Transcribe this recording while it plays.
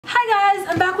Hi guys,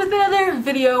 I'm back with another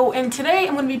video, and today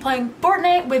I'm going to be playing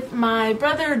Fortnite with my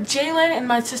brother Jalen and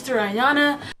my sister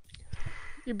Ayana.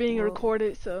 You're being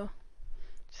recorded, so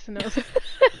just know.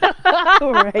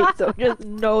 Alright, so just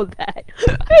know that.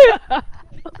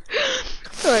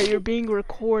 Alright, you're being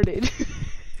recorded.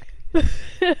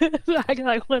 I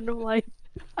like when I'm like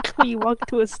when you walk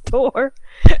to a store.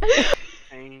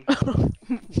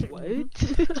 What?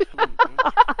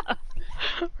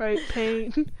 Right,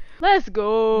 pain. Let's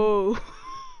go.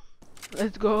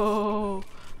 Let's go.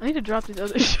 I need to drop this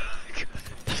other shotgun.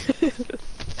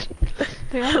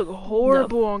 Dang, I look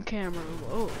horrible on camera.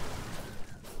 Whoa.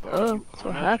 Oh, that's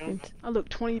what happened. I look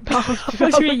 20 pounds.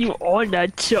 What do you mean you on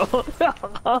that show?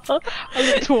 I look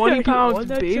 20 pounds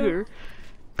bigger.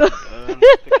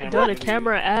 The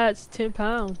camera adds 10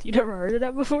 pounds. You never heard of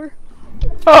that before?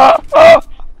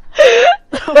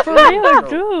 For real,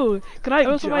 dude. Can I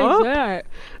jump?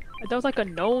 That was like a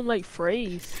known like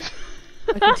phrase.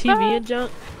 Like on TV and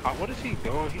junk. What is he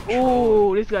doing?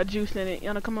 Oh, this got juice in it.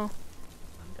 Yana, come on.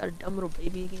 Got a dumb little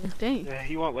baby again. Dang. Yeah,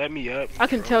 he won't let me up. I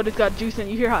can tell this got juice in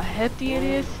it. You hear how hefty it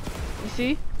is? You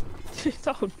see? It's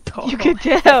so tall. You can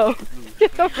tell.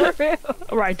 For real.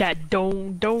 Right, that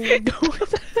don't.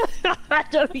 That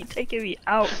just be taking me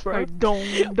out, bro. Right, don't.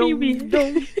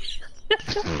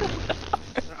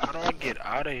 How do I get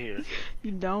out of here?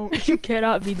 You don't. You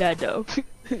cannot be that though.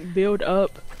 Build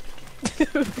up.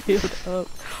 Build up.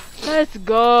 Let's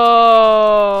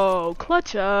go.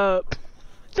 Clutch up.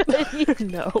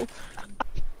 No.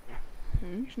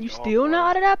 You still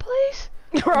not out of that place?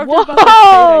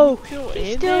 Whoa!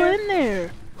 He's still in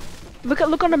there. Look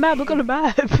on the map. Look on the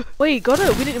map. Wait, go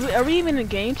to. Are we even in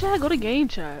game chat? Go to game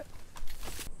chat.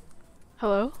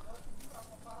 Hello.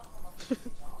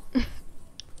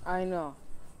 I know.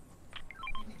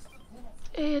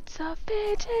 It's a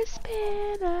fidget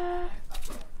spinner.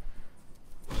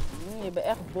 Je bent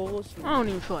echt boos. I don't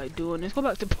even feel like doing this. Go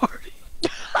back to party.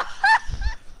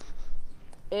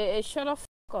 Hey, shut the f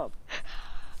up.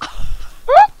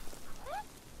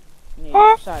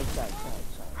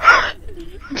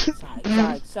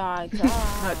 Side.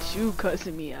 Not you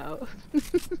cussing me out.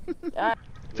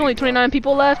 It's only 29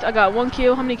 people left. I got 1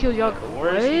 kill. How many kills y'all got?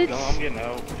 Where is he going? I'm getting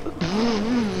out.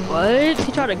 What?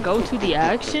 He trying to go to the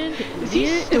action? Is he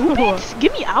stupid?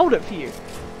 Get me out of here.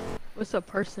 What's a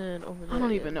person over there? I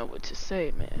don't even know what to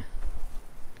say, man.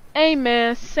 Hey,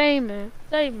 man. Say, man.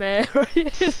 Say, man.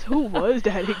 Who was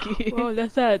that again? Oh,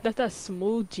 that's that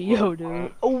smooth Geo,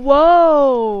 dude.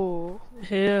 Whoa.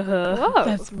 Yeah. Whoa.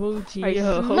 That's smooth Right,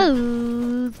 Geo.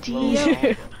 smooth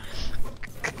Geo.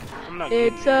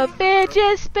 It's a a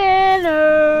fidget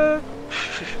spinner.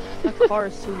 That car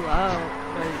is too loud.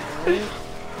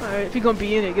 Alright, if you're gonna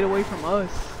be in it, get away from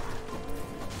us.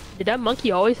 Did that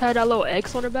monkey always have that little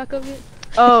X on the back of it?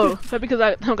 Oh, that's because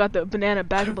I don't got the banana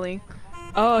back bling.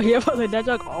 Oh, yeah, but like, that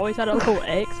junk always had a little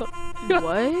X on.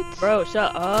 What? Bro,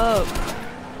 shut up.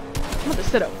 I'm about to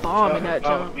set a bomb in that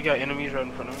junk. We got enemies right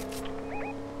in front of him.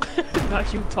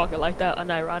 Not you talking like that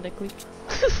unironically.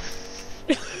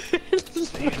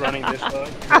 He's running this way.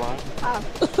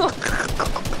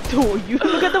 Dude, you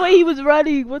look at the way he was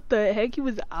running. What the heck? He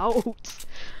was out.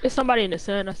 There's somebody in the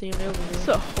sun. I see him over It's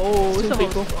there. a whole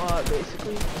squad,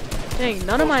 basically. Dang,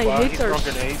 none of my hits are.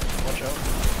 Grenades. Watch out.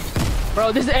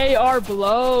 Bro, this AR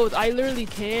blows. I literally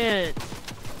can't.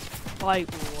 Like,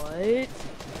 what?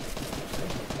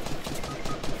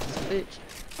 Bitch.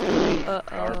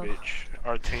 Garbage.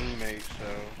 Our teammates, so.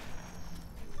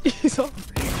 He's so And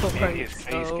his face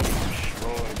getting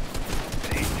destroyed.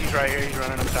 He's right here. He's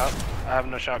running up top. I have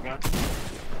no shotgun.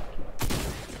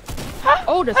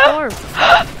 Oh, the storm!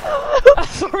 The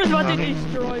storm's about to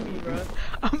destroy me, bro.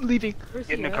 I'm leaving. Where's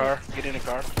Get in he the at? car. Get in the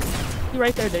car. He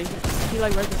right there, Dejah. He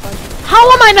like right beside you.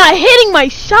 How am I not hitting my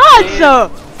shots?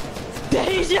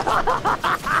 Dejah!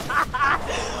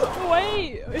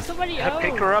 Wait, is somebody Yeah, else?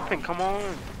 pick her up and come on.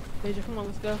 Dejah, come on,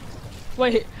 let's go.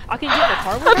 Wait, I can get in the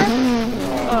car with her?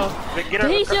 Oh. Get her,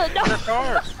 Dejah, no. get her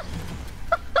car.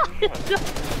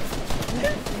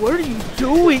 What are you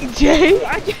doing, Jay?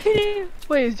 I can't.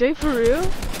 Wait, is Jay for real?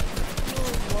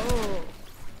 Whoa.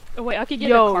 Oh, wait, I can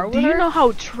get in the car Yo, with do her? you know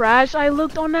how trash I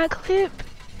looked on that clip?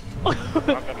 I gotta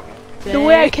go. The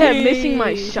way I kept missing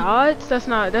my shots? That's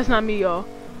not me, y'all.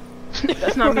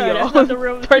 That's not me, Bro, y'all. that's not the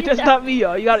real me. That's not me,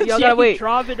 y'all. Y'all gotta wait.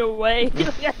 Drop it away.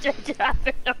 You gotta drop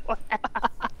it away.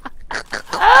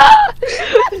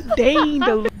 Dang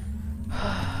the.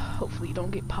 Hopefully you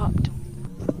don't get popped.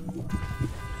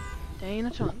 Dang,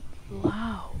 that's not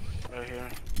loud. Right here.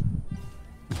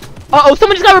 Uh-oh,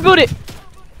 someone just got rebooted!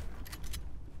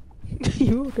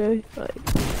 You okay?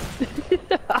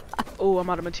 Oh, I'm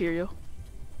out of material.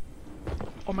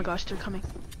 Oh my gosh, they're coming.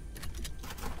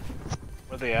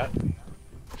 Where they at?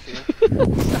 See him?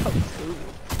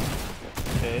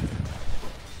 Dead.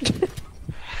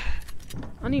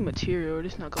 I need material,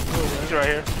 it's not gonna go He's well. right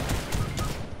here.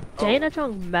 Dang, that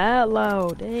junk mad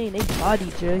loud. Dang, they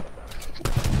body Jay.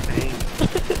 Dang.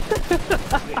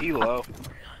 Yeah, he low.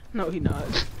 No, he not.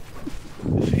 Yes,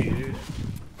 he is.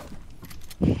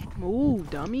 Move,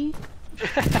 dummy.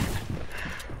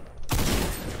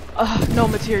 No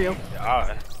material.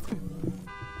 God.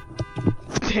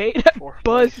 Dang, that Fourth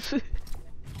buzz. place.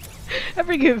 That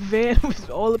freaking van was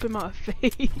all up in my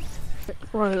face.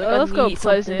 Right, Let's go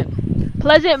Pleasant.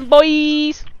 Pleasant,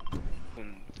 boys!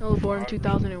 I was born in Fuck.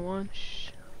 2001. Shh.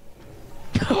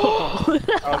 I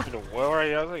was in the well right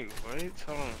here. I was like, wait,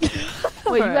 hold on.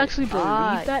 Wait, you Alright, actually believe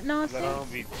bye. that That'll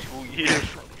nonsense? be 2 years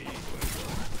from me.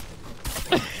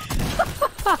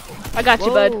 I got you,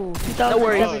 bud. Whoa, No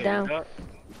worries. 2007 down.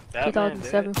 That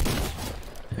 2007.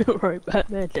 Right,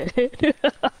 Batman dead.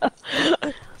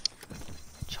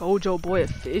 Chojo boy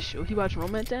official. He watch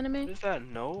romance What anime? is that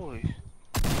noise?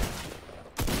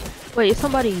 Wait, is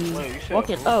somebody Wait, you said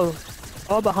walking? who? Oh,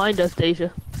 all behind us,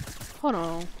 Dejah. Hold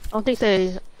on. I don't think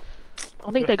they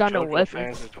got no JoJo weapons.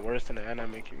 fans is the worst in the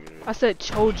anime community. I said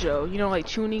Chojo. You know, like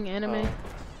tuning anime?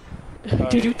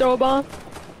 Did you throw a bomb?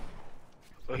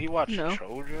 Oh, he watched No.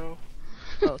 Chojo?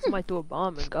 Oh, somebody threw a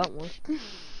bomb and got one.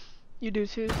 You do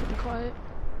too, so be quiet.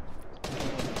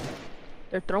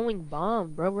 They're throwing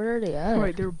bombs, bro. Where are they at?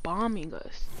 Right, they're bombing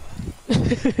us.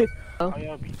 How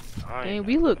y'all be dying? Dang,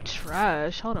 we look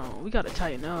trash. Hold on, we gotta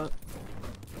tighten up.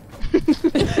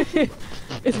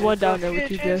 It's one down there with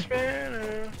you,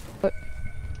 Jay. What?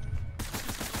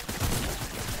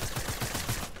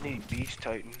 Need beach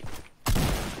titan.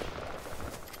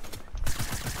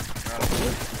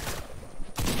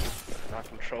 Not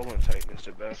controlling titan is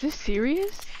the Is best. this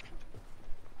serious?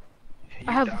 Oh, You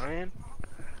I have- dying?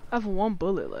 I have one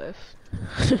bullet left.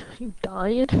 You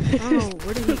dying? I don't know,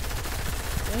 where did he...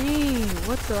 Dang,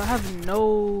 what the... I have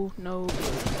no...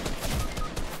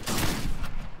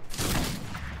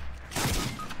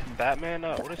 Batman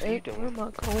up. What is he Where doing? am I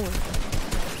going?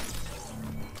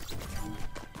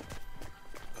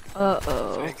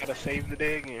 Uh-oh. So he gotta save the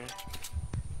day again.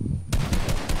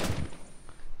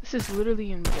 This is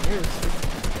literally embarrassing.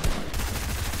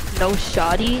 No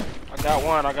shoddy? I got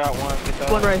one. Get that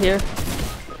One right here.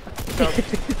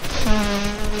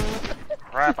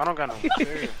 Crap, I don't got no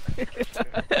material.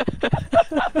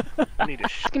 I need a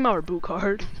Ask him our boot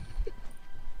card.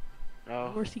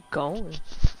 no. Where's he going?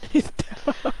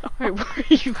 Alright, where are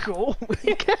you going?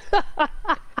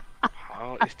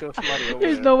 Oh, it's still somebody over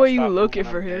There's there. no If I way you stop looking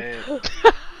moving, for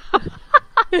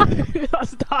I'm him. dead.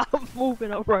 Stop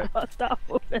moving, alright. Stop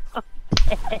moving.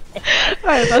 Alright,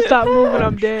 if I stop moving,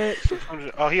 I'm dead.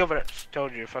 Oh, he over there.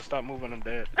 Told you, if I stop moving, I'm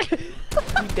dead. You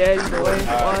dead either way.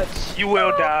 Watch. You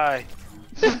will die.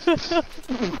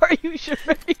 Are you sure?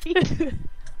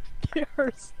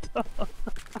 You're stuck.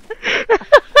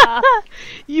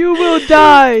 You will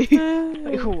die.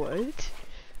 Like, what?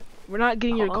 We're not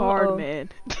getting your card, Uh-oh. man.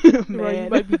 Man, Man. you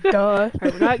might be done.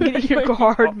 Alright, we're not getting your Oh,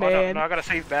 card, no, man. no, I gotta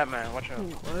save Batman. Watch out.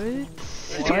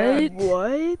 What? What?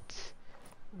 What?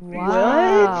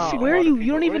 Wow. What? Where are you?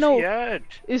 You don't even know. Where's he at?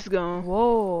 It's gone.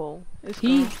 Whoa. It's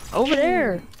He gone. over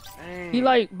there. Dang. He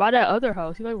like by that other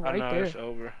house. He like I right know, there. it's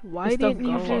over. Why It's the didn't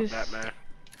you gone. Fuck just? Batman.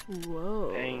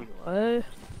 Whoa. Dang. What?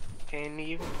 Can't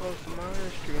even close to my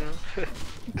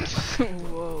screen.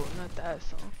 Whoa, not that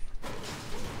song.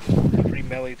 Free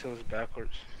melee till it's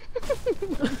backwards.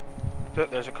 Look,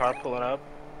 there's a car pulling up.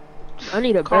 I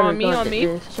need a Call better me gun on than me.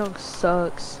 this. Junk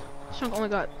sucks. Shunk only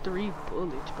got 3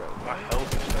 bullets, bro. My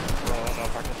health is stuff. I don't know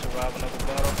if I can survive another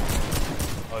battle.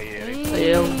 Oh yeah, they Dang.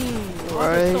 Yeah,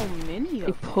 Why there's right. so many He of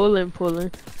them?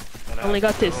 pulling. gonna Only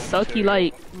have got this no sucky material.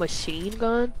 like machine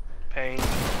gun. Pain.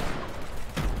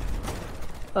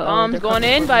 Uh-oh, Bombs they're going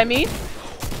coming in for by me. me.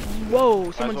 Whoa, Might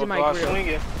as someone's well in go my out grill.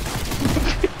 swinging.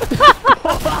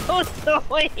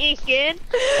 Swinging.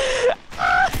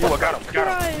 Ooh, I got him. Okay,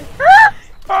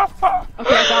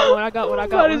 I got one.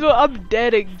 Might as well, I'm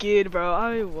dead again,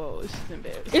 bro. Whoa, this is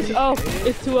embarrassing.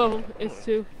 It's two of them. It's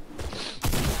two.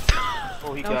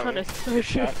 Oh, he I was got trying me. to Good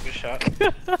search. shot.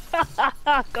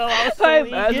 Go out I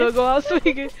might as well go out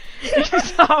swinging. You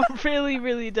sound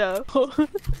really dumb.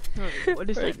 What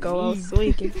does that Go out mean?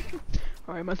 swinging.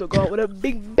 Alright, might as well go out with a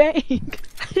big bang.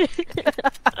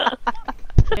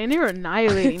 And they're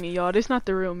annihilating me, y'all. This not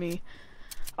the real me.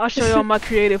 I'll show y'all my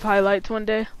creative highlights one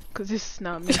day. Cause this is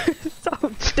not me.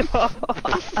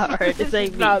 Alright, this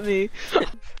ain't me. Not me.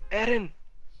 Eden.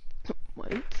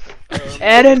 What?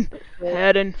 Eden!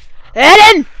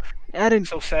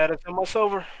 So sad it's almost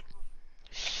over.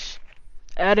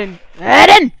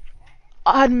 Admin.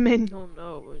 Admin. Oh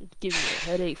no, it's giving me a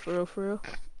headache for real.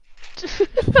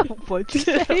 What'd you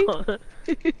say?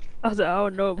 I was like, I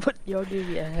don't know, but y'all give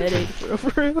me a headache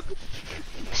for real.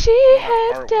 She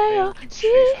had Dejah.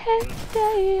 She had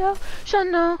Dejah.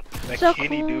 Shana. That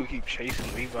kitty dude keep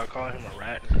chasing me by calling him a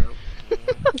rat. Girl.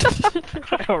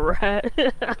 A rat.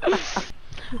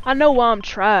 I know why I'm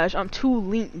trash. I'm too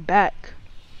lean back.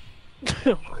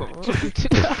 Let's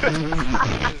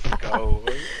go.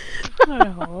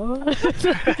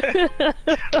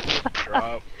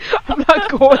 Drop. I'm not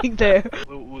going there.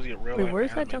 Lil Uzi a real Wait, life where's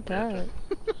that anime jump character.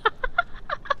 at?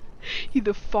 He's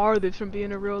the farthest from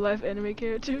being a real life anime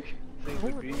character. He's a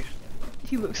beast.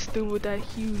 He looks stupid with that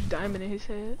huge diamond in his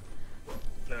head.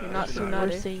 Nah, You're not he's Tsunade.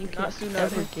 Worst thing you You're not can Tsunade.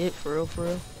 ever get for real.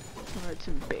 Oh, it's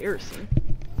embarrassing.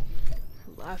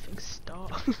 Laughing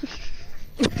stock.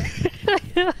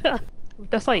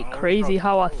 That's like crazy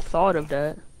how I thought of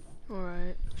that.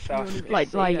 Alright. South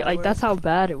Like that's how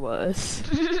bad it was.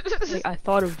 Like I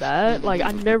thought of that. Like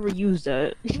I never used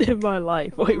that in my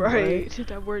life. Wait, right. what?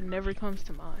 That word never comes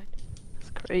to mind. It's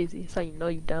crazy. It's how you know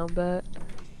you down bad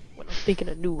when I'm thinking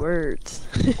of new words.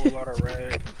 whole lot of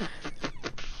red.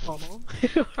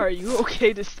 Are you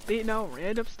okay to spitting out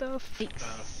random stuff? He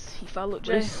followed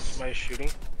Jay. Somebody shooting.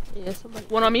 Yeah, somebody.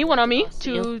 One on me, one on me. I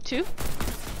see him. Two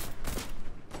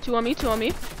on me, two on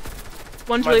me.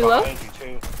 One's Somebody really low. behind you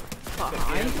too.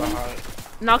 Behind me. Behind.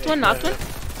 Knocked one, knocked Yeah. one.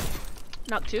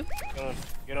 Knocked two.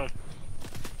 Get him.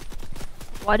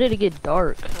 Why did it get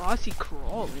dark? Oh, I see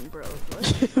crawling, bro.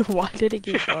 What? Why did it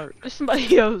get dark? There's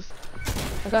somebody else.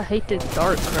 Like I hate this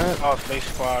dark crap. Oh, Space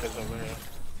Squad is over here.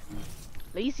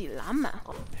 Lazy llama.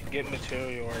 Get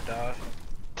material or die.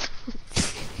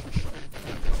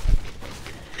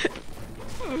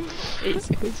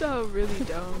 It's so really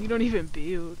dumb. You don't even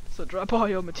build. So drop all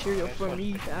your material for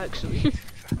me, actually.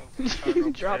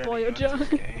 Drop all your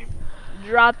junk.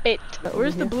 Drop it.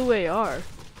 Where's the blue AR?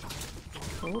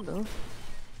 I don't know.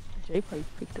 Jay probably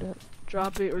picked it up.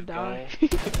 Drop it or die.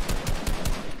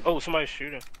 Oh, somebody's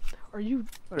shooting. Are you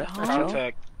dumb?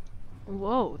 Contact.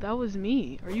 Whoa, that was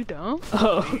me. Are you dumb?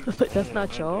 Oh, that's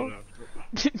not y'all.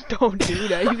 Don't do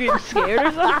that. You getting scared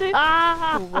or something?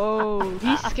 Whoa,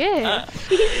 he's scared.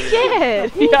 He's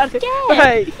scared. He's scared.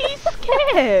 Right. He's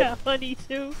scared. Funny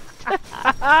too.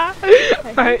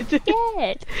 Right.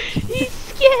 Scared. He's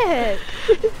scared.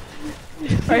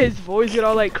 Right, his voice get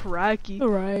all like cracky.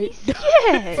 Right. He's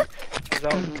scared. He's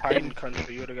out in Titan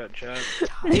country. You would've got jabbed.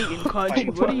 Titan country.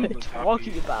 What are you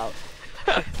talking about?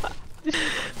 He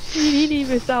didn't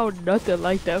even sound nothing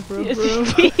like that, bro. Yes, bro.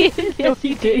 he did. No,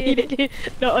 he did.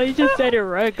 No, he just said it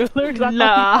regular. 'Cause I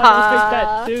Nah. thought he like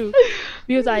that too.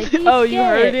 He was like, he's Oh, you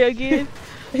heard scared. it again?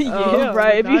 Yeah, Oh,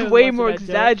 right. It'd when I be was way watching more that jump.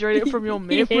 exaggerated from your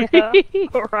memory. Yeah,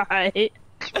 right.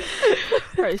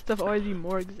 Right, stuff always be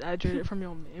more exaggerated from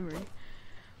your memory.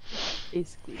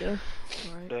 Basically, though.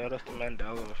 Right. Yeah, that's the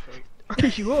Mandela effect. Are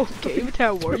you okay with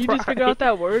that word? You just figured out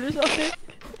that word or something?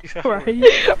 Right.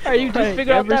 Are you just Right, figuring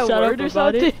out never that shut up word or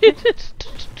about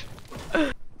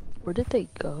something? Where did they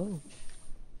go?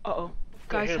 Uh-oh.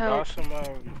 Guys, Guys, buy help. some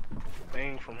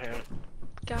thing from him.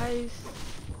 Guys.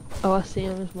 Oh, I see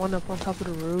him. There's one up on top of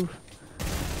the roof.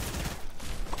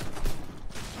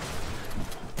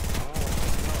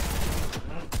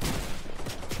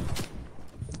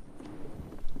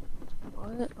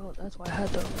 What? Oh, that's why I had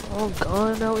the wrong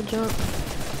gun that would jump.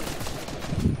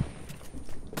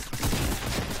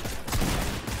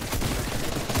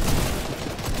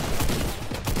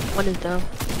 One is down.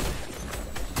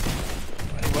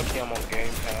 Hey, lucky I'm on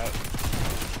Game Pass.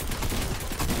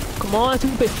 Come on,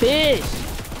 stupid fish!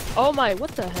 Oh my,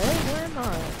 what the heck? Where am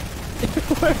I?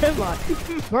 Where am I?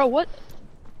 Bro, what?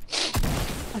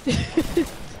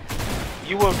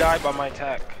 You will die by my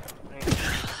attack.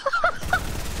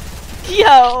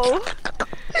 Yo!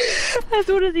 As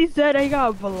soon as he said I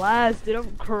got blasted,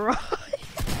 I'm crying.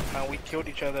 Now we killed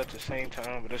each other at the same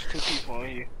time, but there's two people on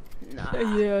you. Nah.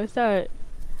 Yeah, it's that.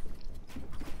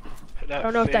 That I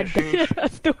don't know if that fish.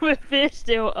 stupid fish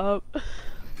still up.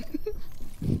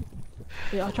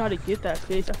 Yeah, I'll try to get that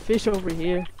fish. A fish over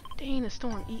here. Dang, the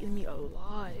storm eating me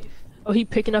alive. Oh, he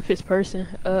picking up his person.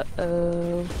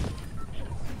 Uh-oh.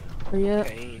 Hurry up.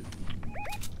 Pain.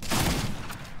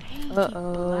 Dang, he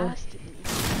Uh-oh. blasted me.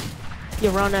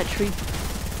 Yeah, around that tree.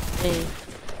 Hey.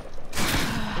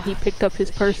 And he picked up his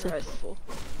This is person. stressful.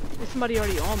 There's somebody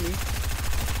already on me.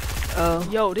 Oh.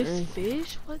 Yo, this dang.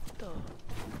 fish? What the?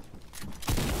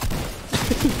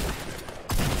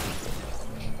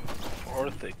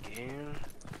 Fourth again.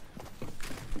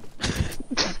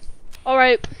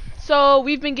 Alright, so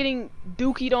we've been getting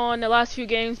dookied on the last few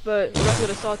games, but we're about to go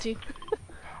to salty.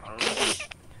 I don't know.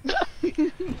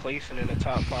 placing in the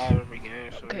top 5 every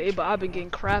game. So Okay, but I've been getting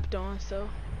crapped on, so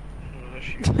that's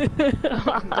you.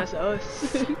 that's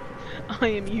us. I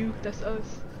am you. That's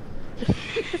us.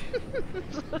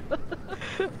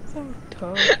 So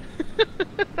dumb.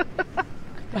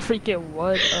 I forget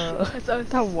what That's us.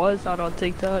 that was out on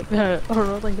TikTok. That I don't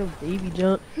know, like a baby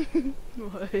jump.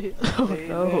 What? Oh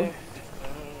no.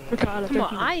 Come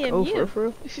on, I am go you. For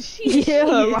real. She Yeah,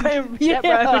 is. Ryan. Yeah,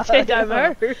 Ryan, I'm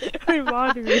her.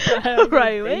 Reminded me of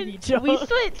Right, baby when jump. we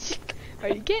switch. Or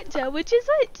you can't tell which is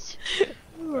which.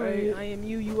 Right, I am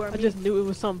you, you are I me. just knew it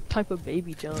was some type of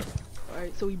baby jump.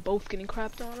 Alright, so we both getting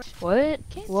crapped on. What?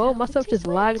 Can't Well, tell my stuff which is just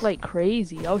lagged which. like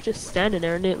crazy. I was just standing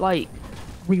there and it like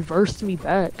reversed me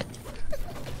back.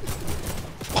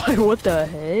 Like, what the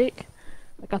heck?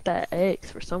 I got that X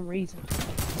for some reason.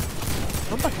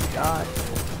 I'm about to die.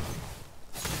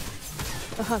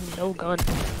 I have no gun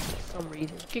for some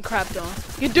reason. Get crapped on.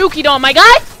 Get dookied on, my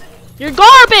guy! You're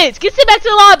garbage! Get sent back to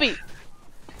the lobby!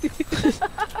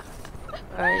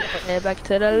 Alright, head back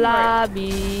to the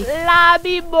lobby.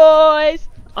 Lobby boys!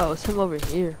 Oh, it's him over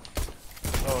here.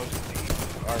 Oh, it's these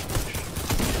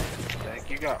garbage. Dang,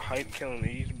 you got hype killing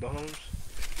these bums.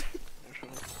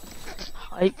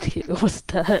 Hype kill, what's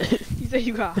that? He said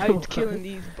you got hyped killing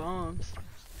these bombs.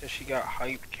 That she got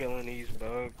hype killing these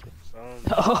bums.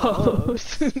 Oh.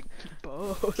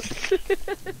 Both.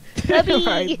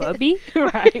 Right, Bubby?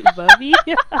 Right, Bubby?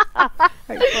 Right,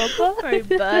 Bubba? Right,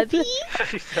 Bubby?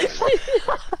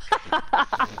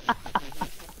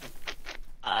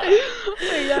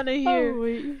 Wait, y'all in here. Oh,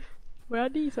 wait. Wait, I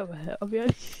need some help. I mean, I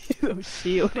need some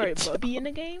shield. Right, Bubby in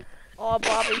the game? Oh,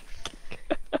 Bobby.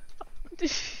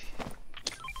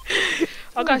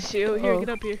 I got shield. Here, get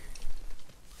up here.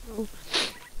 Oh.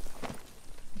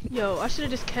 Yo, I should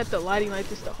have just kept the lighting like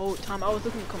this the whole time. I was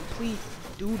looking complete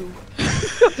doo-doo.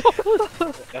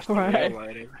 That's the Right. real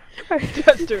lighting.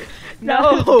 That's the...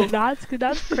 No! That's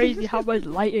crazy how much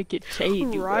light it can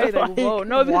change. Right, like, whoa.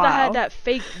 No, because I had that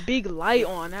fake big light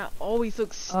on. That always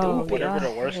looks stupid. Oh, Whatever the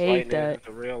I worst hate lighting that. is,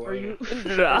 the real Are you?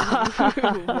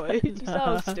 lighting. What? You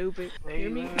sound stupid. Hear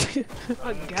me?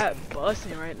 I got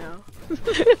busting right now.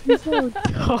 You're so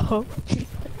dumb.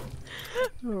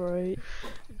 Alright.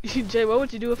 Jay, what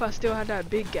would you do if I still had that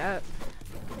big gap?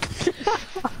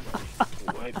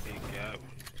 What big gap?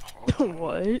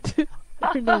 What?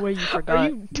 There's no way you Are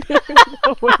forgot. you? There's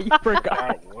no way you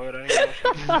forgot. What? I ain't know she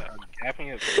was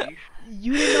gapping at beef.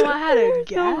 You didn't know I had a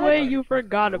gap? No way you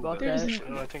forgot about There's that.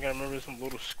 I think I remember some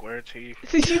little square teeth.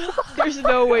 There's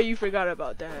no way you forgot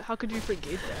about that. How could you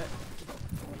forget that?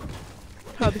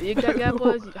 How big that gap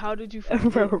was? How did you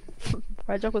forget? Bro,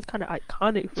 Red Jump was kind of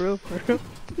iconic, for real, for real.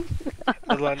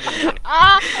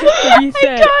 Ah! He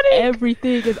said Iconic!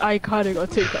 everything is iconic on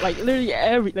TikTok. Like, literally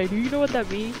everything. Like, do you know what that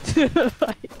means?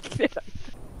 Like,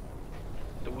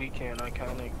 The Weeknd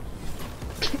iconic.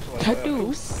 that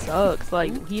dude sucks.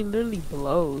 Like, he literally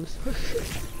blows.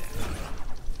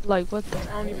 Like, what the I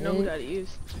don't even know who that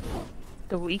is.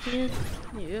 The Weeknd?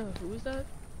 Yeah, who is that?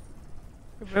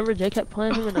 Remember Jay kept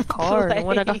playing him in a car, and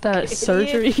when I got that Like,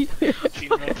 surgery, She knows who he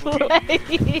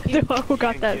is. the one who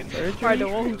got that Alright, surgery. the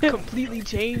one who completely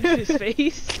changed his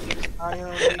face.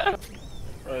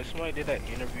 Bro, somebody did that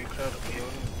interview crowd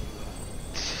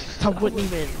I wouldn't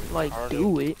even, like,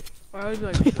 do it. I was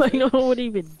Like, like, I wouldn't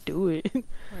even do it. man,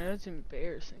 that's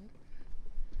embarrassing.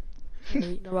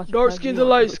 Dark Dark skins and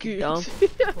light skins.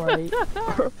 Right.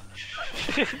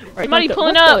 Somebody What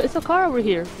pulling the- up. It's a car over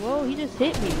here. Whoa, he just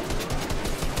hit me.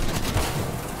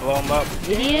 Blow him up.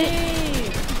 Idiot.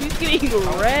 Dang, he's getting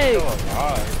Still wrecked.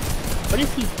 alive. What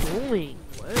is he doing?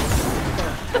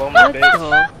 Blow him up,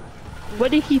 bitch.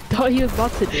 What did he thought he was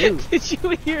about to do? Did you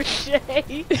hear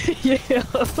Jay? Yeah.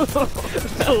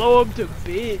 Blow him to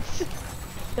bits.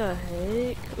 What the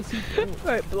heck? What's he doing?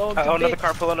 Alright, blow him to Oh, another bits.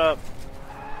 car pulling up.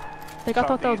 Like, I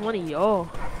thought that was one of y'all.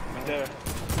 Right there.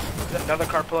 Another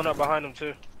car pulling up behind him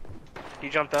too. He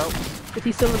jumped out. Is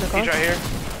he still in the car? He's right here.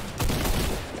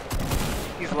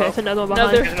 He's Okay, low. it's another one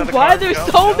behind. Another Why car. are there Jump,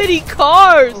 so jump. many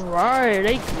cars? Right,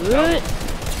 they good.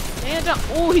 And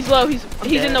oh, he's low. He's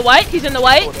dead. in the white. He's in the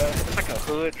white. Oh, it's like a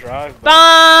hood drive.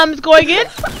 Bombs going in.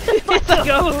 It's like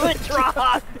a hood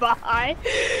drive by.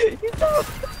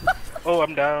 Oh,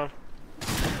 I'm down.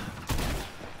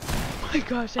 Oh my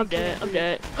gosh, I'm dead. I'm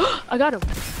dead. I got him.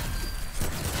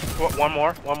 One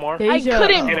more. One more. Dejah. I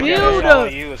couldn't Get him, build it's all on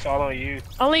him. you. It's all on you.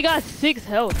 I only got 6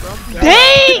 health, bro.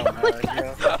 Dang!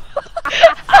 Yeah.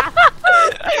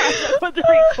 For the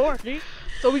recording.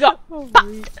 So we got. Oh,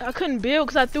 I couldn't build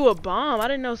because I threw a bomb. I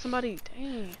didn't know somebody.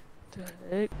 Dang. the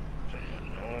heck?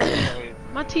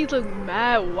 My teeth look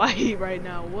mad white right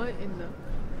now. What in the?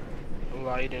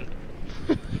 Lighting.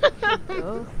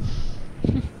 Duh.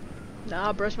 Nah,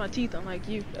 I brush my teeth unlike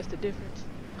you. That's the difference.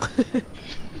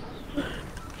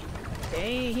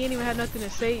 Dang, he ain't even had nothing to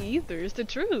say either. It's the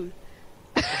truth.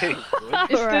 Hey,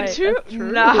 what? It's Right, the truth. that's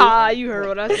true. Nah, you heard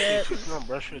what I said. If you don't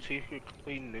brush your teeth, you're a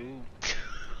complete noob.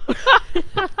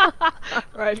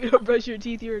 Right, if you don't brush your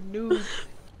teeth, you're a noob.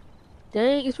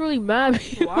 Dang, it's really mad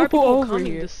people Why are people over coming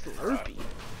here. to Slurpee?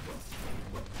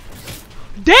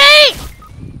 Dang!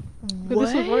 This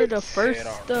was one of the What? first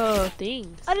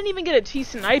things. I didn't even get a T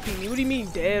sniping me. What do you mean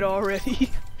dead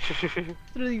already?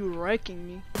 Literally wrecking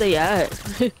me. Where they at?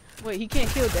 Wait, he can't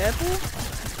kill Deadpool?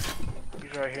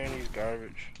 He's right here and he's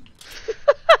garbage.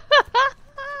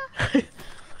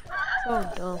 So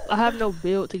dumb. I have no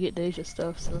build to get Dejah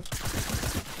stuff, so.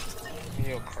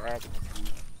 Yo, crap.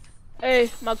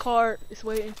 Hey, my card is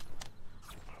waiting.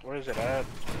 Where is it at?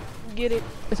 Get it.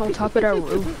 It's on top of that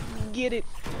roof. Get it.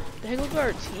 The heck look at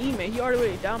our teammate. He already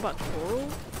went down by Coral.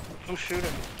 Who's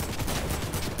shooting?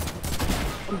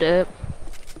 I'm dead.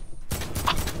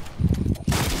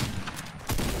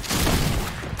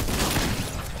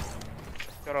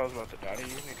 Thought I was about to die. You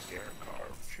need to get her car.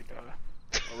 She died.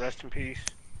 Oh, rest in peace.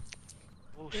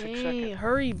 Oh, 6 Dang, seconds.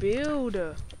 hurry build.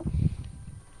 I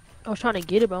was trying to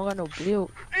get it, but I don't got no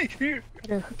build. Hey, here.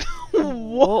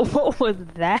 Whoa, what was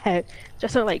that?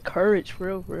 Just sounded like courage, for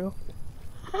real, for real.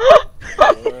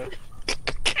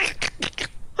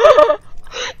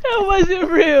 That wasn't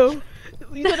real.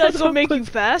 You thought that was gonna make you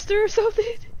faster or something?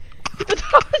 You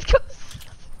thought that was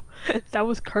gonna... That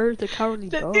was courage, the cowardly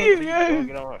dog. Don't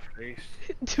get on my face.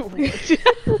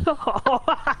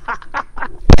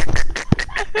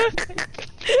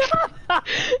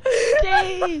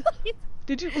 Dang.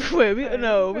 Did you wait?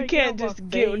 No, we Right, can't get off just my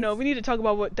get. face. No, we need to talk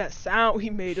about what that sound he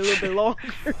made a little bit longer.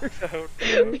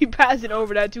 We passing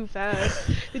over that too fast.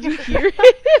 Did you hear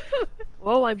it?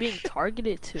 Whoa, I'm being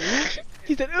targeted too?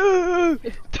 He said, "Ugh."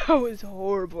 That was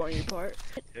horrible on your part.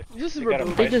 Just They got a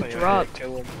reboot. They mic just on your dropped. head,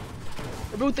 kill him.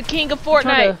 Reboot the king of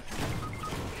Tryna-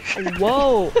 Fortnite.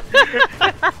 Whoa!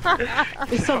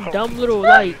 It's some dumb little,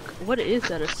 like, what is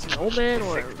that, a snowman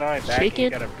or 6'9" back and he chicken?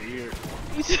 got a beard.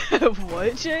 You said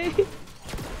what, Jay?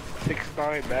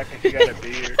 6'9" back and he got a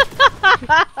beard.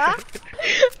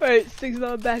 Right, 6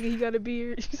 on back and he got a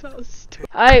beard. You sound stupid.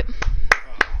 Alright,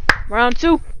 round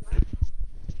 2.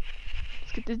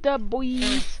 Let's get this dub,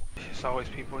 boys. There's always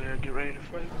people here. Get ready to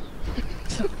fight.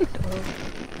 So dumb.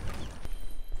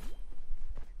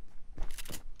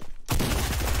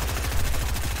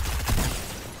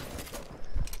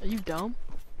 Are you dumb?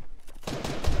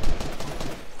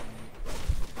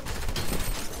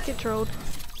 Get trolled.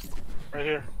 Right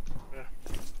here.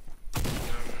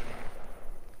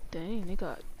 Dang, they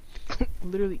got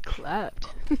literally clapped.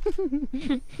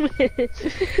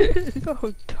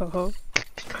 Oh, dumb.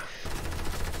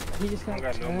 He just I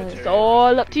got got no tagged. material. It's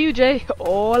all up to you, Jay.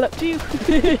 All up to you.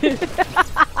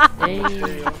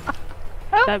 Dang.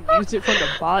 That music from the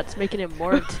bots making it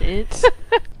more intense.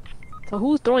 So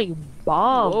who's throwing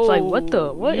bombs? Like what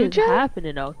the? What You, is Jay?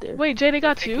 happening out there? Wait, Jay, they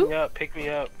got Pick two? me up. Pick me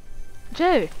up.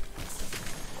 Jay.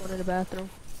 Going to the bathroom.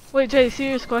 Wait, Jay,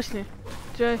 serious question.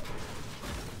 Jay.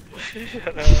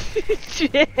 Shut up.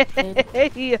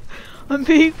 Jay. I'm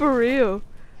being for real.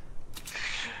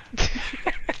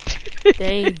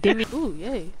 Dang, Demi. Ooh,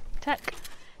 yay. Tack.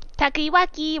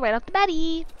 Tacky-wacky, right off the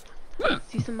batty.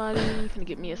 See somebody, gonna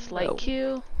get me a slight No.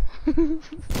 kill. I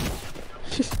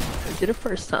did it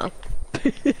first time.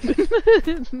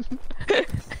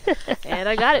 And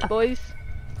I got it, boys.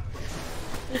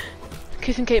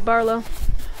 Kissing Kate Barlow.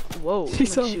 Whoa,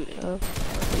 She's so shooting.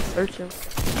 they search him.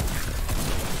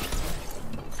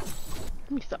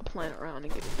 Let me stop playing around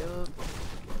and get a dub.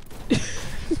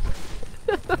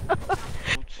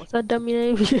 What's that dummy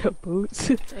name? Yeah, Boots.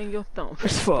 Dang your thumb.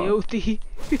 First of all. Filthy.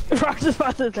 I was just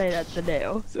about to say that the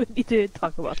nail, so we need to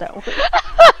talk about that one.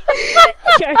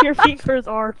 Yeah, your fingers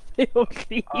are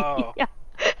filthy. Oh.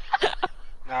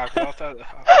 Nah, 'cause I thought.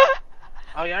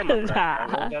 Oh yeah, I remember that.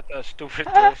 I was at the stupid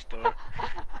thrift store.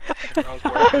 I was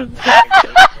working at the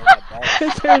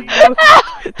thrift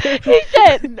store. He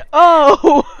said,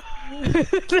 "Oh."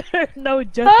 There's no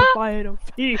justifying a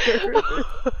fear.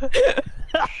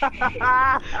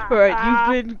 Alright,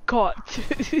 you've been caught.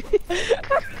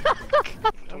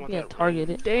 I'm being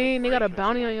targeted. Dang, they got a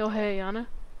bounty on your head, Yana.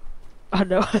 I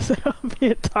know, I said I'm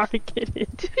being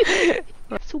targeted.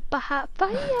 Super hot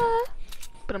fire.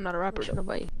 But I'm not a rapper though.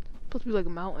 Nobody. Supposed to be like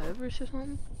Mount Everest or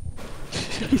something.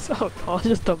 He's so tall,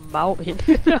 just a mountain.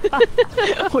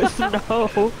 With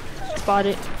snow.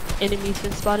 Spotted. Enemies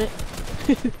been spotted.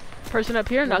 Person up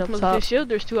here, One knocked up him with top. his shield.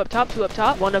 There's two up top, two up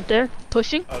top. One up there.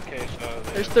 Pushing. Okay, so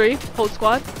There's three. Whole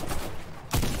squad.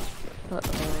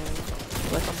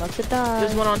 Like I'm about to die.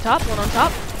 There's one on top, one on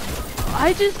top.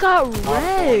 I just got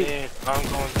wrecked. I'm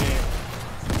going in.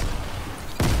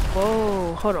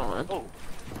 Whoa, hold on. Oh.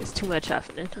 It's too much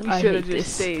happening. You I should hate have just this.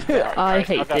 stayed there. I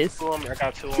hate this. I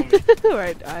got two on me.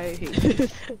 Right, I hate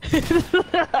this.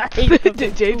 I hate them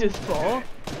Did Jay too. just fall?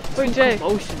 Wait, Jay.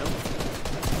 Emotional.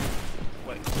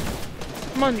 Wait.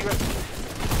 Come on.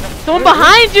 Someone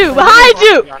behind you! Behind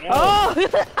you! Oh!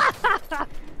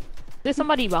 There's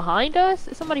somebody behind us?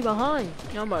 There's somebody behind.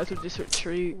 Y'all might as well just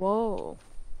retreat. Whoa.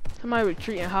 Somebody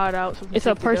retreat and hide out. So we can It's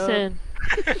a take the dub. person.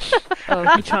 Oh,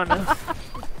 he tryna.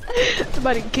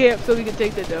 Somebody camp so we can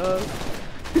take the dub.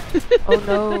 Oh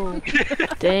no.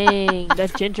 Dang,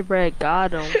 that gingerbread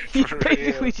got him. He For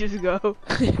basically real. just go.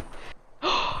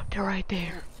 They're right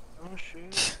there. Oh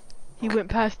shit. He went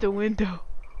past the window.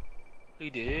 He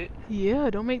did. Yeah,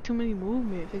 don't make too many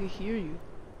movements. They can hear you.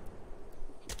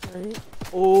 Right.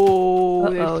 Oh,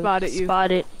 they Uh-oh, spotted you.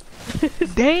 Spotted.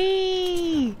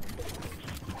 Dang!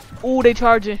 Oh, they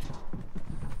charging.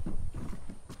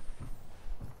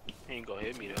 He ain't gonna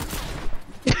hit me though.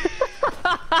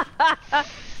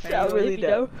 That really If you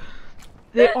know.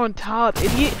 They're on top,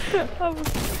 idiot.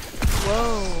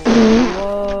 Whoa.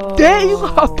 Whoa. Dang, you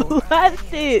got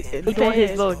blasted. In He the doing his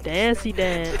pants. little dancey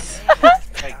dance.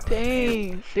 Like,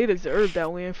 Dang, they deserved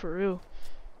that win for real.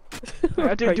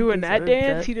 After Right, doing that deserved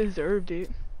dance, that. he deserved it.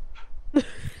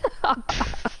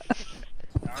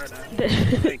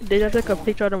 They just took a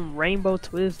picture of them rainbow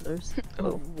Twizzlers.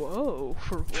 Oh, whoa,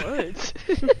 for what?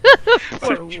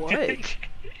 for what? what?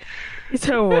 You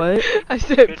said what? I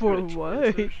said for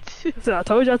what? So I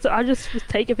told you I just was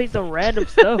taking pictures of random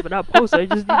stuff and I posted.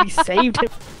 I just need to be saved.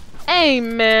 Hey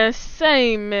man,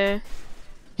 same man.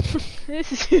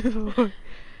 This is He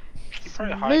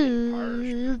probably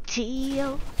hiding first.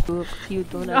 He was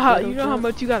doing that. Ah, little you know how jump.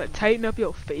 much you gotta tighten up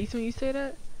your face when you say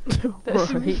that?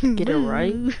 Right, get it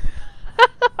right.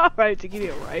 Alright, to get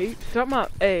it right. Drop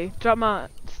my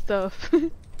stuff.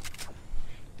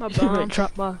 My bombs.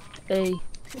 Drop my A.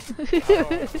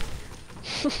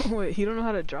 Wait, you don't know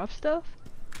how to drop stuff?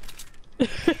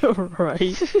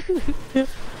 Right.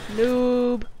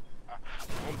 Noob. I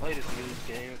don't play this news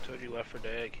game. I told you Left 4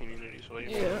 Dead community, so you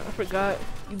Yeah, I forgot.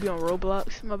 You be on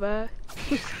Roblox. My bad.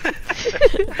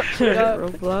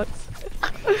 Roblox.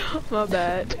 My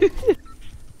bad.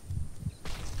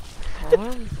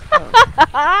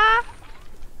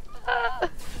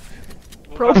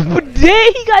 Bro,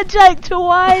 dang, he got jacked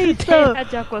twice. That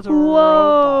Jack was a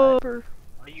Whoa. Why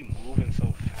are you moving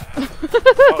so fast?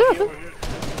 Oh, you over here?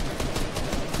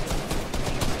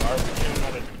 Garbage. You don't know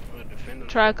how to defend him.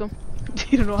 Track him.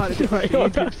 He don't know how to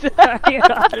defend himself. He don't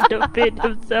know how to defend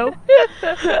himself.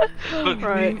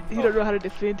 Right, he don't know how to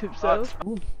defend himself.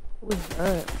 What's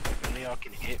that? None of y'all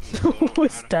can hit me. So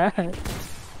What's that?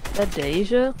 That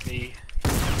Dejah? Me.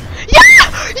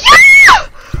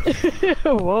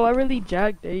 Whoa, I really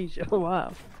jacked Dejah.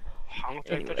 Wow. I don't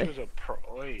think that Anyway. you was a pro.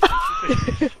 Wait, you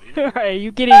think you Alright,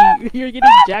 you're getting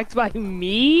jacked by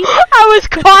me? I was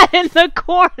caught in the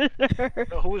corner.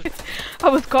 No, who is I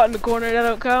was caught in the corner. That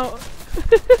don't count.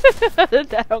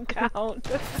 That don't count.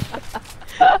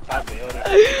 I bailed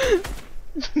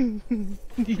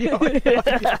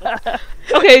it.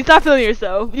 Okay, stop feeling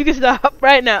yourself. You can stop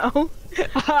right now.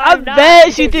 I I'm not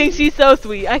bet she busy. thinks she's so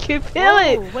sweet. I can feel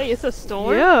it. Oh, wait, it's a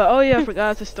storm? Yeah. Oh yeah. I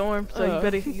forgot it's a storm. So Oh.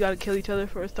 you gotta kill each other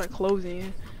before it start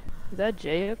closing. Is that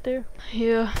Jay up there?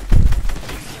 Yeah.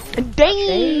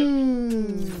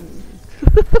 Dang.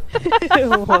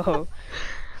 Whoa.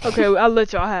 Okay, well, I'll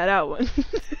let y'all have that one.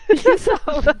 You're so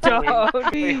dumb.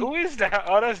 Wait, who is that?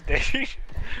 Oh, that's Dejah.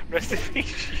 Rest in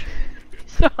peace.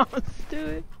 Sounds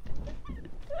stupid.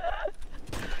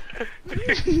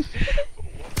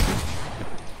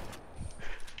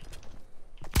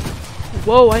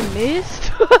 Whoa, I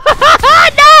missed. No!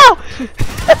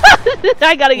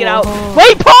 I gotta get out. Whoa.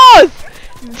 Wait, pause!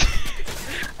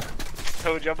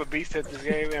 Told you I'm a beast at this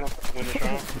game and I'm winning the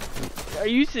round. Are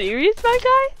you serious, my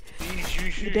guy? Dang,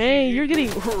 Dang, you're getting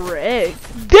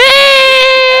wrecked.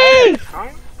 Dang! Huh?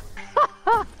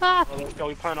 Well, let's go.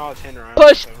 We playing all 10 rounds.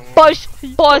 Push, so come on. push,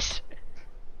 push,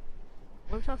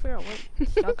 I'm trying to figure out what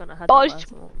shotgun I had the push,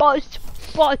 last one. push,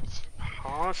 push.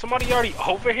 Huh? Somebody already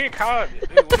over here? God, dude,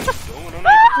 what are you doing? I'm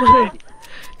not even ready.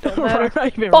 Don't matter. I'm not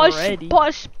even Push, ready.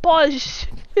 push, push.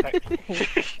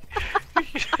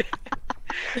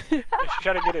 She's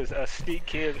trying to get a sneak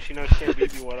kill, but she knows she can't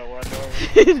beat me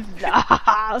one-on-one.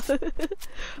 Nah.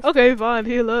 Okay, fine.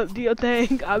 Heal up. Do your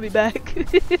thing. I'll be back.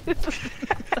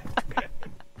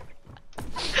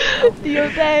 Do your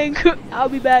thing. I'll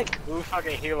be back. Who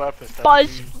fucking heal up and stuff?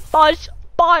 Push, push,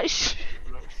 push.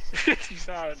 You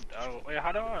saw. Oh, wait,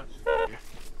 how do I?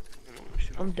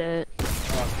 I'm dead. Oh,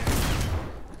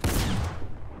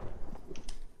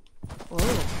 Whoa,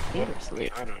 gator okay.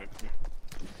 slip. I don't.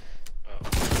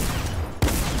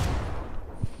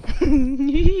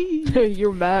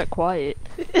 You're mad quiet.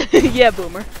 Yeah,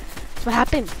 Boomer. That's what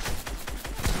happens.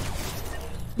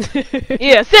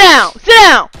 Yeah, sit down! Sit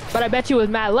down! But I bet you was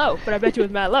mad low. Yeah,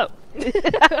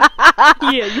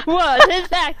 you was,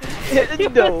 exactly. You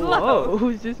No, was low. whoa,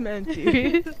 who's this man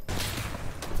serious?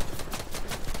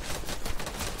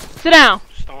 Sit down!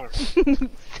 Storm. Sit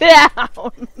down!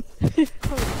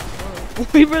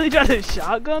 We really tried to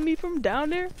shotgun me from down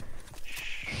there?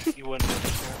 You wouldn't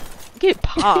understand. Get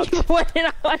popped. You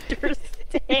wouldn't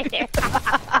understand.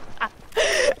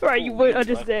 Right, you wouldn't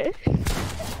understand.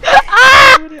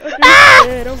 Ah! You wouldn't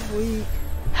understand, I'm weak.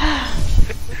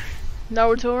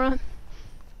 Naruto run.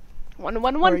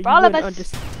 1-1-1 Or for all of wouldn't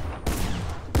us.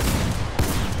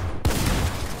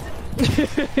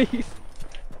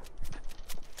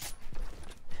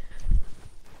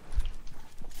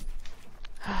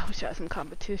 We should have some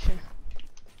competition.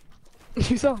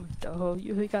 You so dumb.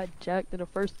 You only got jacked in the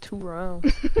first 2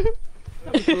 rounds.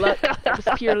 That was luck. That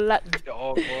was pure luck.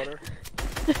 Dog water.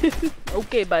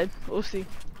 Okay, bud. We'll see.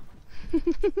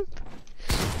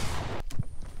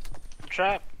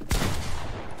 Trap.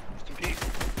 Rest in peace.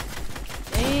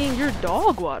 Dang, you're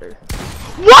dog water.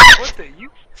 What the you?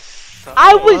 Suck.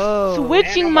 I was Whoa.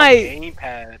 switching And on my.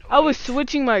 gamepad. I was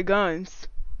switching my guns.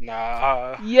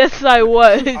 Nah. Yes, I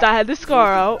was. I had the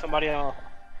scar out. Somebody on.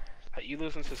 You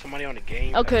listen to somebody on the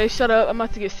game. Okay, shut up. I'm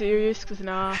about to get serious, cause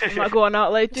nah, I'm not going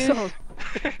out like this. So,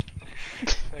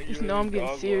 Just know I'm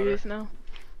getting serious now.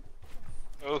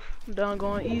 Oh, I'm done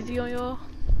going easy on y'all.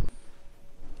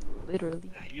 literally.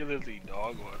 you literally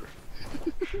dog water.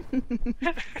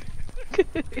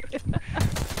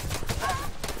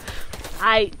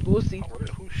 Aight, we'll see. I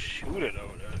wonder who shoot it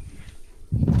over there.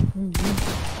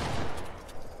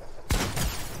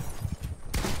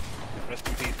 Rest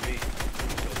in peace, me.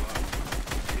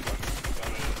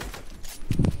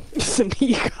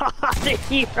 Sneak out of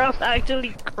here. I'm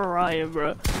actually crying,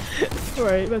 bro.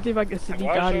 Right, let's see if I can sneak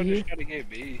out of here. Trying to get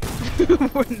me.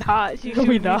 We're not. She No,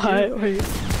 we shooting not. you. Wait.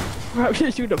 I'm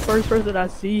gonna shoot the first person I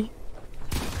see.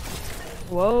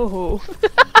 Whoa.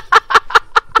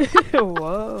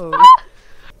 Whoa.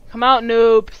 Come out,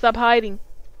 noob. Stop hiding.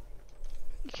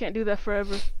 You can't do that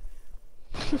forever.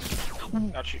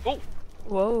 Got you. Oh!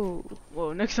 Whoa.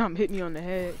 Whoa, next time hit me on the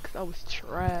head, cause I was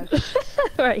trash.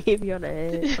 Right, hit me on the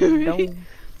head. On the dome.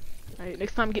 Alright,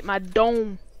 next time get my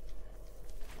dome.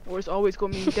 Or it's always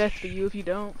gonna mean death for you if you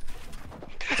don't.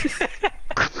 How is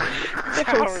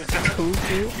that?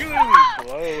 Stupid. You literally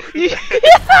blow. You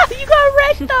got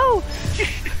wrecked though!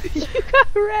 You got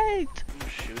wrecked! You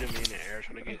shooting me in the air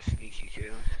trying to get sneaky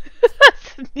kills.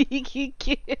 Sneaky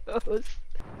kills.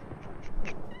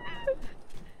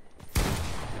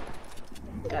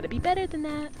 Gotta be better than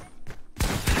that.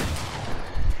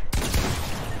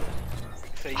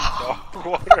 Say you dog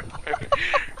water.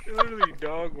 You're literally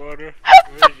dog water.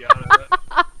 Where's y'all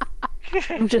at?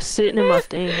 I'm just sitting in my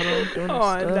thing when I'm doing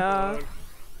Oh this stuff. nah.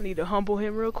 I need to humble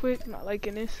him real quick. Not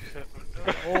liking this.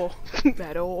 Oh,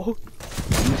 at all.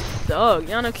 You suck.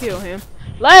 Yana, kill him.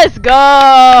 Let's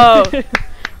go!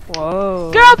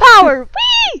 Whoa. Girl power!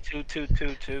 Whee!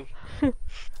 2-2-2-2. I'm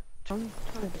trying to do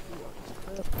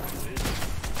all this stuff.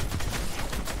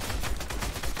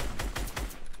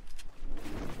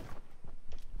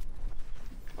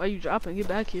 Why you dropping? Get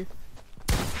back here.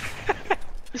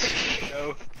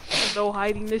 No. No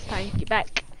hiding this time. Get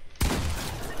back.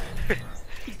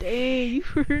 Dang, you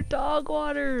were dog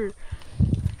water.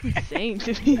 Insane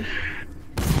to me.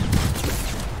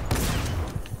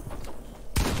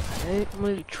 Hey, I'm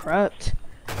really trapped.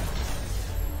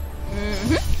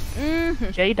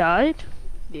 Mm-hmm. Jay died?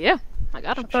 Yeah, I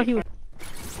got I him. thought he was.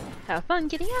 Have fun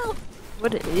getting out.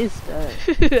 What is that?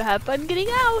 Have fun getting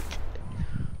out.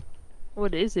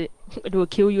 What is it? Do it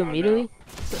kill you Oh, immediately?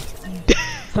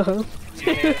 Yeah.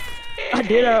 I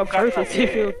did it on purpose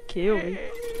if it'll kill me.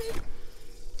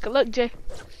 Good luck, Jay.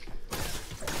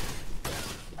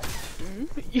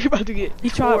 You're about to get He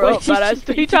tried, tore up by that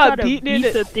stuff. He tried beating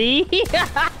it. the thing.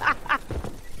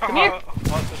 Come here.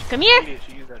 Come here.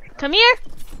 Come here.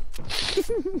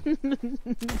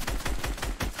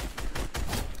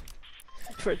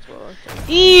 First of all,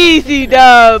 Easy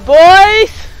dub,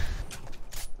 boys.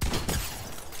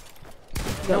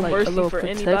 got No like mercy a little for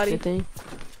protection anybody. thing.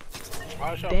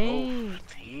 Dang.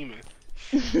 Teaming.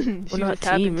 We're not just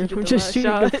happened to teaming. get We're the just last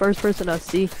shooting shot. the first person I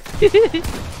see.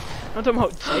 I'm talking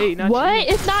about Jay, not What?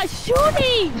 you. It's not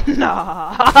shooting!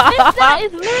 Nah. It's not,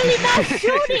 it's literally not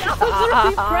shooting! I was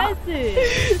literally pressing!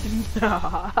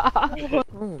 Nah.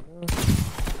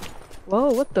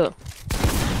 Whoa, what the?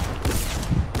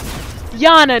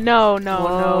 Yana, no.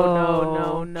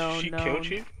 She killed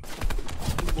you?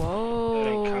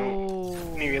 Whoa.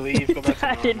 Can you leave? Go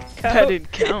back to That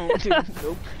didn't normal. That count. didn't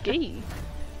count. Okay.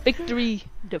 Victory.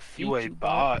 Defeat You a you,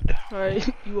 bot. Alright,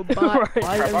 you a bot. Right.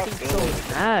 Why is Crap, I everything feel so it.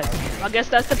 mad? I guess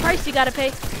that's the price you gotta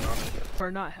pay for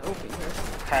not helping her.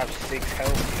 Have 6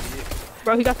 health.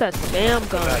 Bro, he got that spam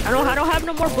gun. I don't have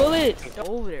no more bullets.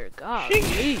 Over there, God.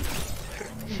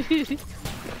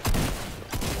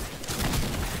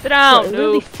 Sit down, Bro, it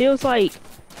really dude. feels like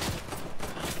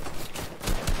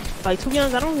to be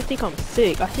honest, I don't even think I'm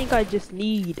sick. I think I just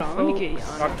need. Let me get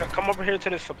Yana. Come over here to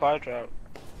the supply drop.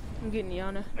 I'm getting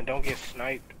Yana. And don't get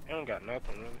sniped. You don't got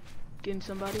nothing, really. Getting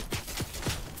somebody.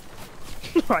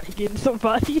 Right, getting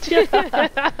somebody. She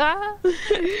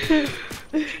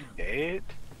dead?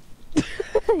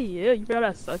 Yeah, you forgot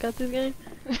I suck at this game?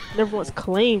 Never once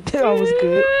claimed that I was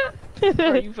good.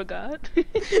 Oh, you forgot.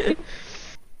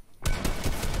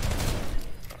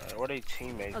 Where they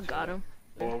teammates? I got him.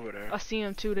 Go over there. I see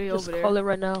him too. They Just over there. call it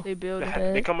right now. They building.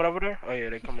 They coming over there? Oh yeah,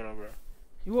 they coming over there.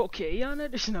 You okay, Yana?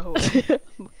 There's no.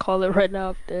 Call it right now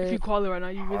up there. If you call it right now,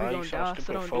 you really Alright, gonna you so die. So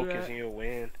stupid, don't do focus that. and you'll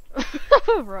win.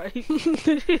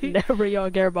 Right. Never y'all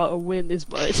care about a win this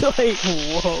much. Like,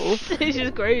 whoa. It's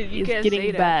just crazy. You It's getting getting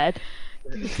say that. bad.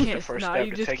 You It's can't. the first Nah, step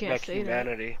you to just take can't back say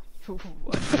humanity.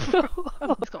 that.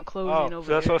 It's gonna close in Oh, over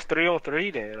so that's there. us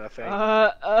 3-on-3 then, I think.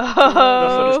 Oh.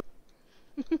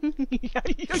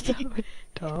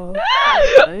 Dog.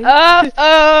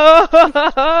 Oh.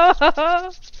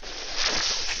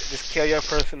 Just kill your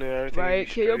person and everything. Right,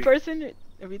 kill your straight. person.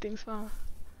 Everything's fine.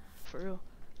 For real.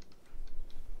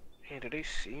 Hey, did they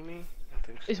see me? I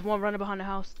think so. It's one running behind the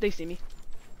house. They see me.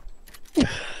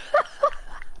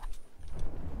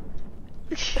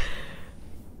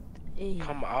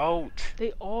 Come out.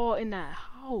 They all in that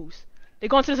house. They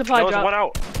going to the supply No, it's drop. one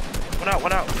out.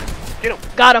 One out. Get him.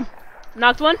 Got him.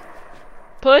 Knocked one.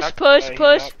 Push, Knocked- push, he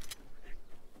push. knocked.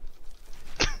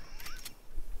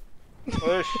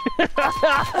 Push.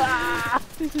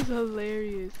 This is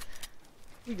hilarious.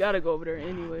 We gotta go over there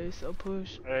anyway, so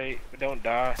push. Alright, but don't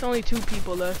die. It's only 2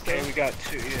 people left. Okay, So. we got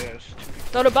 2. Yes. 2 people.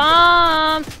 Throw the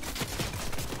bomb!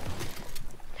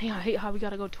 Dang, I hate how we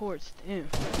gotta go towards them.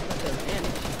 Got the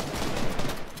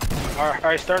advantage.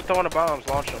 Alright, start throwing the bombs.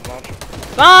 Launch them.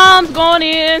 Bombs going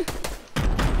in!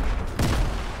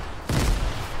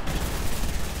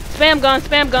 Spam gun,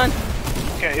 spam gun.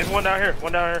 Okay, there's one down here.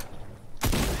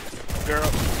 Girl.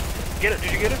 Get it.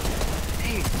 Did you get it?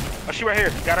 Dang. Oh, she right here.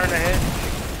 Got her in the head.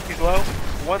 He's low.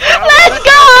 One down.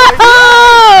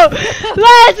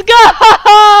 Let's go!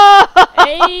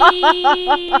 Hey.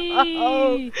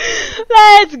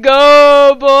 Let's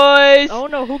go, boys! I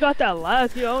don't know who got that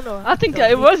last. I don't know. I think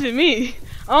it wasn't me.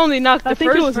 I only knocked the I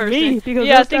think first it was person. me because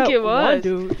Yeah, I there's think that it one was.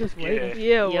 dude just waiting.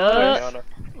 Yeah, it Yup. was.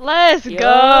 Let's Yup.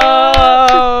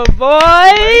 go,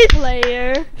 boys!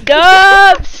 Player.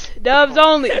 Dubs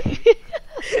only.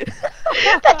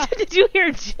 Did you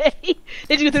hear Jay?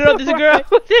 Did you throw up this girl?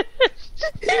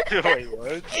 Wait,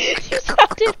 what? You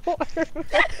sounded horrible.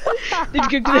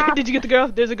 Did you get the girl?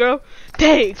 There's a girl.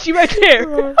 Dang, she right there.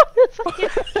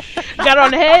 Got her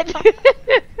on the head.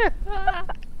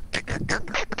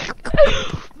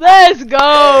 Let's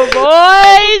go,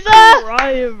 boys!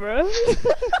 Ryan, bro.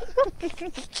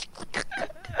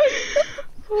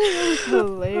 That was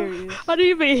hilarious. I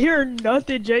didn't even hear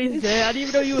nothing Jay said. I didn't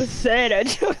even know you was saying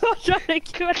that. I was trying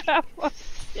to get that one.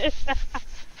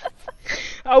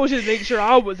 I was just making sure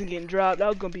I wasn't getting dropped. That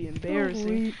was gonna be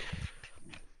embarrassing.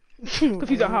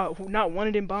 Confused on how not one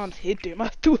of them bombs hit them. I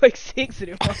threw like 6 of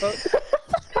them.